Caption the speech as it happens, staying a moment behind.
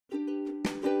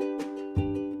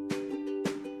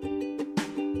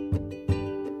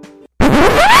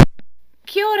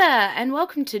ora, and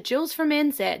welcome to Jules from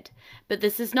NZ. But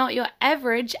this is not your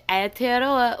average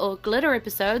Aotearoa or glitter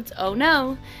episodes, oh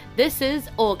no. This is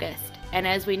August, and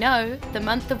as we know, the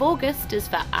month of August is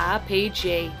for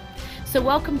RPG. So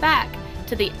welcome back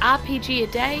to the RPG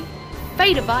A Day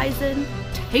Fate of Eisen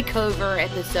Takeover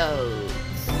episodes.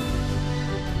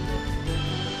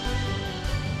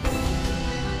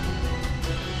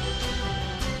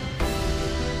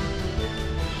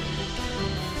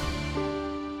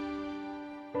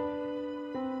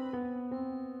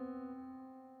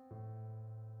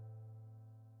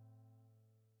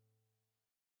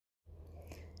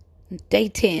 Day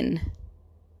 10,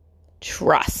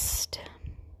 trust.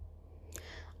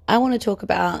 I want to talk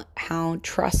about how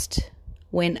trust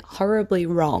went horribly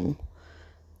wrong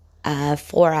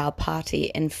for our party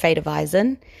in Fate of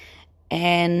Eisen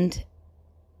and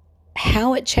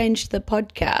how it changed the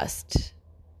podcast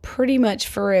pretty much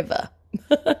forever.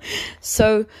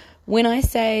 So when I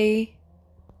say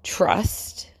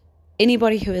trust,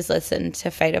 anybody who has listened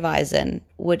to Fate of Eisen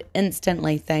would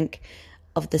instantly think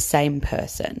of the same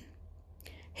person.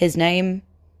 His name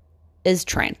is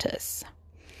Trantis.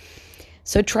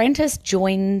 So Trantis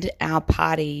joined our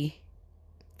party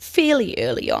fairly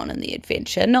early on in the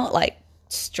adventure, not like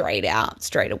straight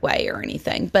away or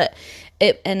anything, but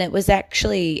it was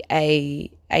actually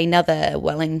another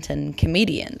Wellington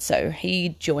comedian. So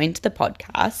he joined the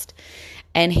podcast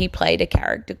and he played a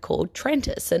character called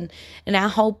Trantis, and our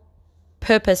whole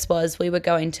purpose was we were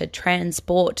going to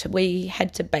transport. We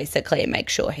had to basically make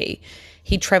sure he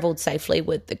traveled safely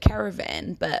with the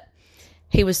caravan, but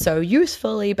he was so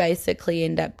useful, he basically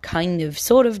ended up kind of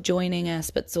sort of joining us,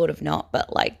 but sort of not,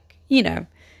 but like, you know,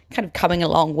 kind of coming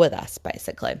along with us,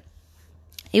 basically.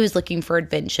 He was looking for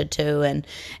adventure too,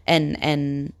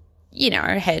 and you know,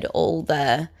 had all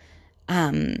the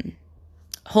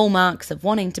hallmarks of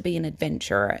wanting to be an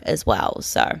adventurer as well.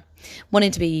 So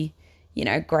wanting to be, you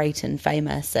know, great and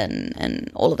famous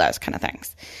and all of those kind of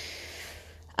things.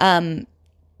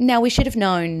 Now, we should have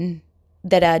known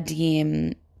that our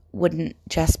DM wouldn't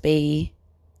just be,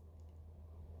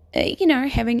 you know,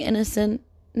 having innocent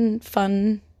and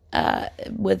fun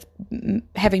with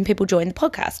having people join the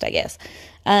podcast, I guess.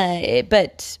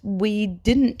 But we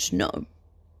didn't know.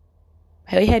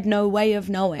 We had no way of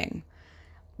knowing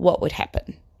what would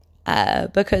happen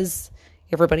because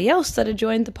everybody else that had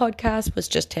joined the podcast was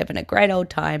just having a great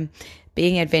old time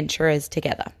being adventurers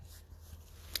together.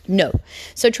 No.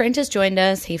 So Trantis joined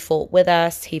us. He fought with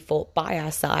us. He fought by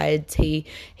our sides.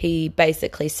 He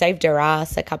basically saved our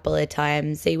ass a couple of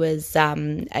times. He was a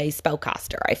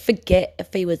spellcaster. I forget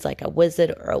if he was like a wizard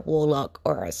or a warlock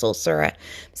or a sorcerer,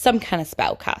 some kind of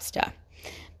spellcaster,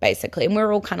 basically. And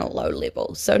we're all kind of low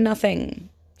level, so nothing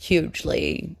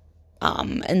hugely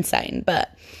insane.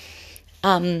 But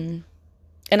and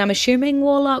I'm assuming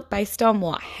warlock based on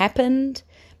what happened,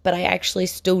 but I actually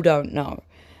still don't know.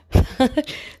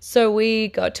 So we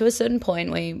got to a certain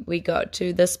point. We got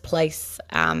to this place,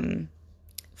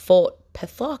 Fort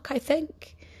Pithlock, I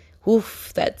think.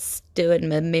 Oof, that's doing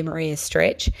my memory a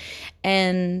stretch.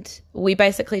 And we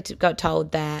basically got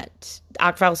told that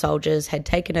Arkvale soldiers had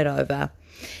taken it over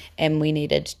and we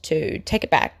needed to take it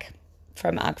back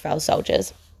from Arkvale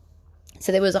soldiers.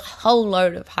 So there was a whole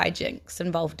load of hijinks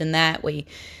involved in that. We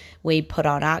put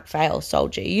on Arkvale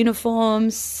soldier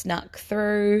uniforms, snuck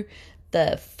through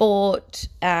the fort,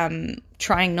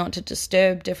 trying not to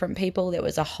disturb different people. There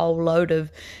was a whole load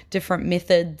of different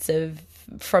methods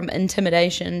from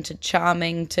intimidation to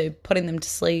charming to putting them to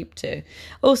sleep to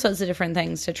all sorts of different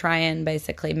things to try and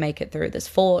basically make it through this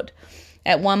fort.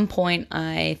 At one point,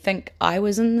 I think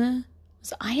was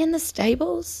I in the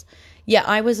stables? Yeah,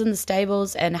 I was in the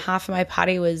stables and half of my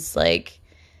party was like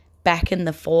back in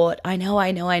the fort. I know,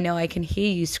 I can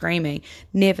hear you screaming,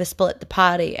 never split the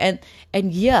party. And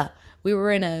yeah, we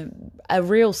were in a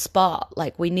real spot,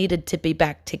 like we needed to be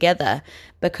back together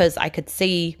because I could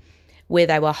see where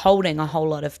they were holding a whole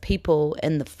lot of people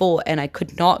in the fort and I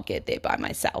could not get there by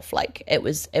myself. Like it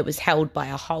was held by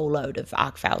a whole load of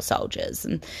Arkvale soldiers.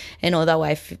 And although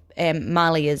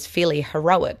Marley is fairly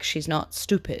heroic, she's not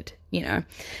stupid, you know.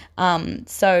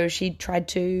 So she tried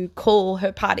to call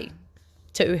her party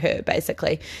to her,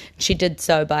 basically. She did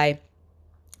so by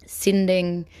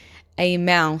sending a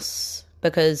mouse,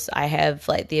 because I have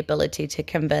like the ability to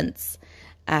convince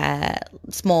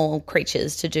small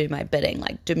creatures to do my bidding,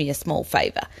 like do me a small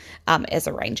favor as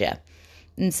a ranger.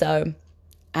 And so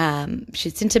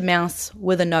she sent a mouse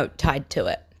with a note tied to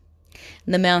it.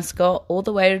 And the mouse got all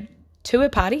the way to her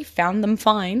party, found them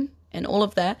fine and all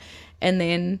of that. And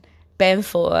then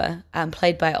Bamfor,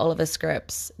 played by Oliver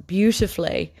Scripps,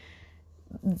 beautifully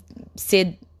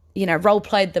said role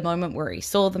played the moment where he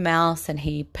saw the mouse and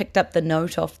he picked up the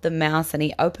note off the mouse and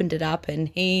he opened it up and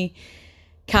he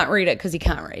can't read it because he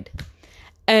can't read.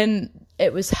 And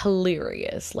it was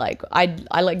hilarious. Like, I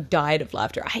died of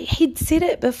laughter. He'd said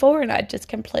it before and I'd just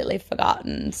completely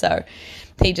forgotten. So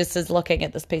he just is looking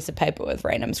at this piece of paper with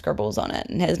random scribbles on it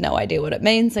and has no idea what it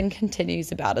means and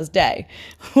continues about his day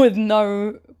with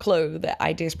no clue that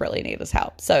I desperately need his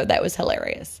help. So that was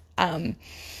hilarious.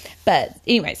 But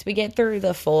anyways, we get through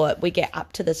the fort. We get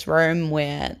up to this room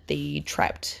where the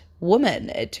trapped women,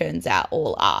 it turns out,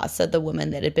 all are. So the women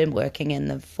that had been working in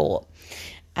the fort,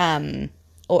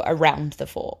 or around the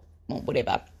fort, or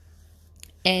whatever.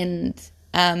 And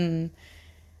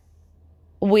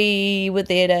we were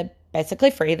there to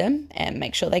basically free them and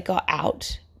make sure they got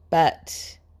out.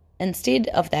 But instead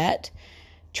of that,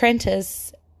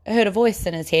 Trantis heard a voice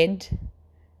in his head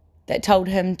that told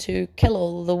him to kill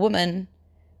all the women.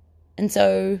 And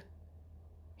so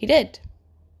he did.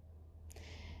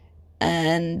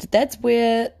 And that's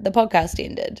where the podcast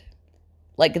ended.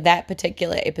 Like, that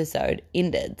particular episode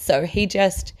ended. So he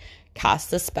just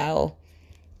cast a spell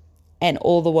and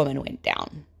all the women went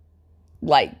down.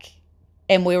 Like,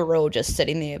 and we were all just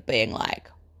sitting there being like,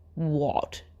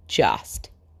 what just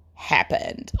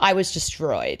happened? I was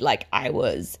destroyed. Like, I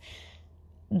was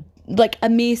like a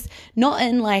mess, not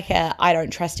in like a I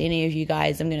don't trust any of you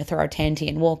guys, I'm going to throw a tanty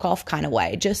and walk off kind of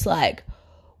way. Just like,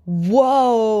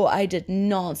 whoa, I did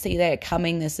not see that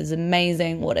coming. This is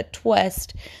amazing. What a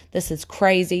twist. This is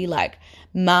crazy. Like,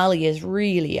 Marley is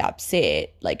really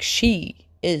upset. Like, she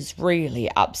is really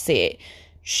upset.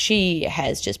 She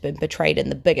has just been betrayed in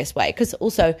the biggest way. Because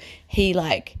also he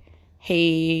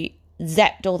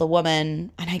zapped all the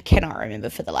women, and I cannot remember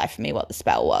for the life of me what the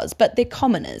spell was, but they're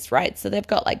commoners, right? So they've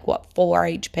got 4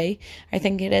 HP, I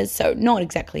think it is. So not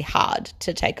exactly hard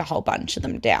to take a whole bunch of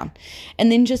them down.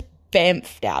 And then just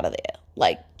bamfed out of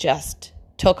there, just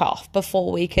took off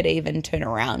before we could even turn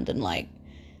around and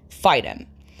fight him.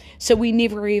 So we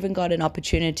never even got an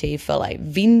opportunity for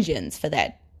vengeance for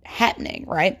that happening,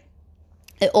 right?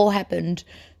 It all happened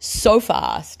so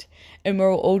fast, and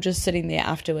we're all just sitting there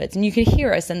afterwards, and you can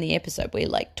hear us in the episode. We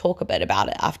talk a bit about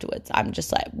it afterwards. I'm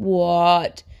just like,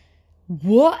 what?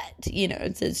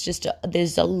 It's just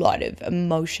there's a lot of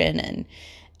emotion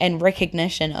and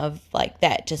recognition of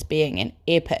that just being an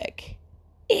epic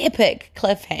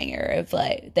cliffhanger of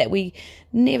that we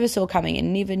never saw coming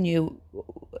and never knew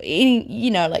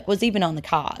any, was even on the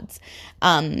cards.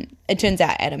 It turns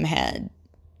out Adam had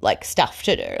stuff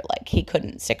to do. He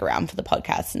couldn't stick around for the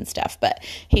podcast and stuff, but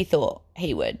he thought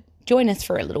he would join us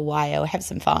for a little while, have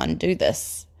some fun, do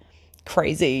this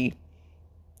crazy,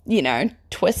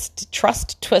 twist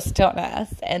on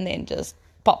us, and then just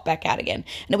pop back out again.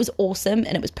 And it was awesome,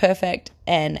 and it was perfect,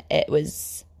 and it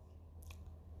was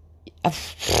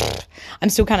I'm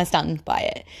still kind of stunned by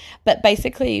it. But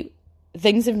basically,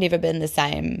 things have never been the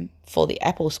same for the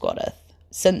Apple Squadeth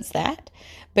since that,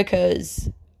 because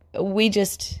we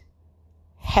just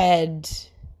had,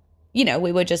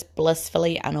 we were just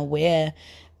blissfully unaware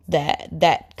that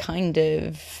that kind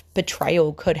of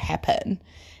betrayal could happen.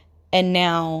 And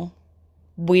now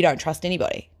we don't trust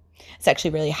anybody. It's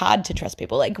actually really hard to trust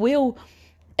people. We'll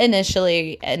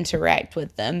initially interact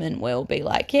with them and we'll be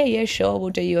like, yeah, sure, we'll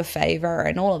do you a favor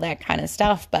and all of that kind of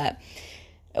stuff. But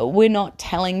we're not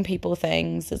telling people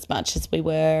things as much as we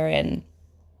were, and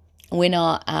we're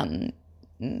not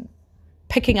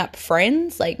picking up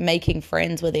friends, making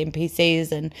friends with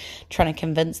NPCs and trying to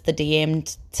convince the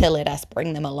DM to let us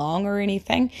bring them along or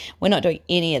anything. We're not doing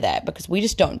any of that because we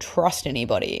just don't trust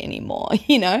anybody anymore,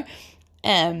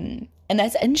 And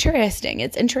that's interesting.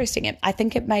 It's interesting. I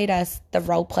think it made the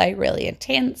role play really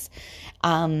intense,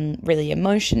 really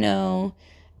emotional,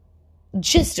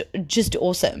 just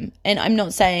awesome. And I'm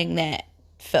not saying that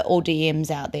for all DMs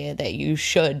out there that you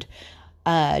should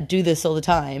do this all the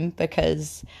time,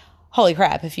 because holy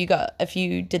crap, if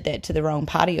you did that to the wrong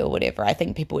party or whatever, I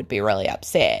think people would be really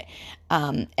upset.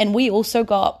 And we also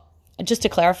got, just to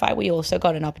clarify, we also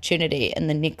got an opportunity in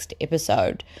the next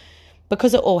episode,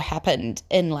 because it all happened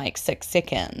in 6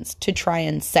 seconds, to try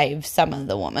and save some of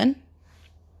the women.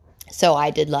 So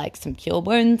I did some cure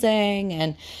woundsing,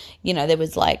 and there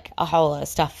was a whole lot of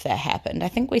stuff that happened. I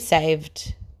think we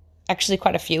saved actually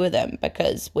quite a few of them,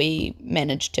 because we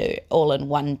managed to, all in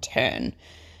one turn,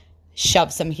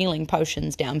 shove some healing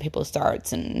potions down people's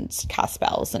throats and cast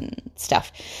spells and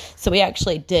stuff. So we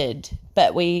actually did,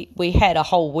 but we had a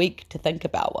whole week to think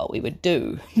about what we would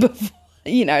do before,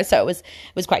 so it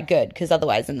was quite good, because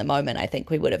otherwise in the moment I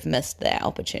think we would have missed that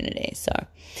opportunity. So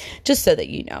just so that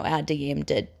our DM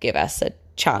did give us a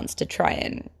chance to try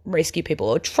and rescue people,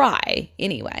 or try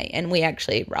anyway. And we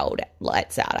actually rolled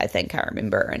lights out, I think I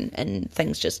remember, and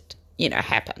things just,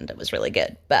 happened. It was really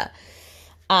good. But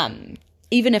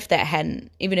even if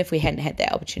we hadn't had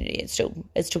that opportunity, it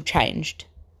still changed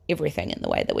everything in the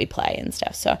way that we play and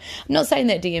stuff. So I'm not saying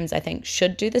that DMs, I think,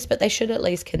 should do this, but they should at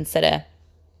least consider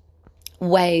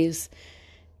ways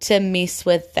to mess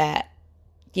with that,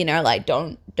 like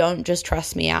don't just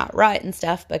trust me outright and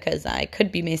stuff, because I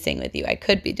could be messing with you. I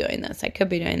could be doing this. I could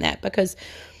be doing that, because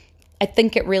I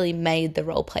think it really made the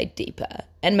role play deeper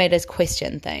and made us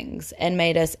question things and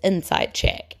made us insight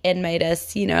check and made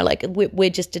us, we're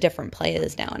just different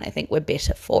players now, and I think we're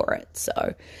better for it.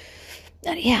 So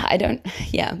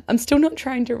I'm still not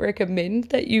trying to recommend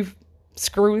that you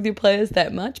screw with your players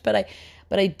that much, but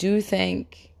I do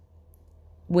think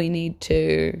we need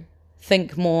to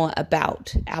think more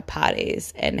about our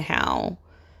parties and how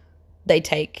they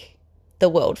take the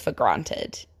world for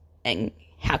granted, and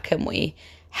how can we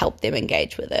help them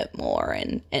engage with it more,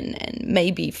 and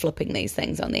maybe flipping these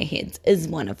things on their heads is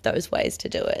one of those ways to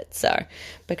do it. So,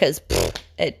 because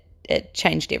it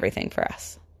changed everything for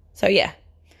us. So yeah,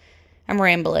 I'm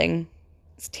rambling.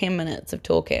 It's 10 minutes of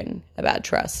talking about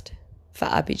trust for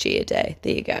RPG a day.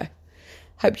 There you go.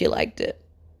 Hope you liked it.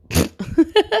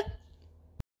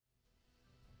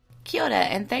 Kia ora,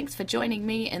 and thanks for joining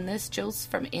me in this Jules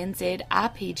from NZ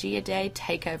RPG a Day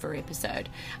takeover episode.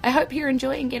 I hope you're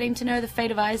enjoying getting to know the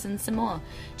Fate of Eisen some more.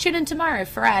 Tune in tomorrow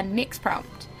for our next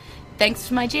prompt. Thanks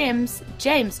for my gems,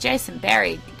 James, Jason,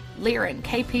 Barry, Liren,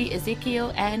 KP,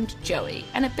 Ezekiel, and Joey.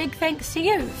 And a big thanks to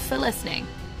you for listening.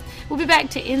 We'll be back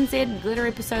to NZ and Glitter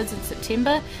episodes in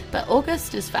September, but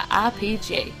August is for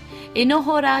RPG. E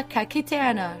noho rā ka kite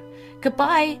anō.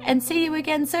 Goodbye, and see you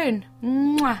again soon.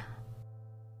 Mwah.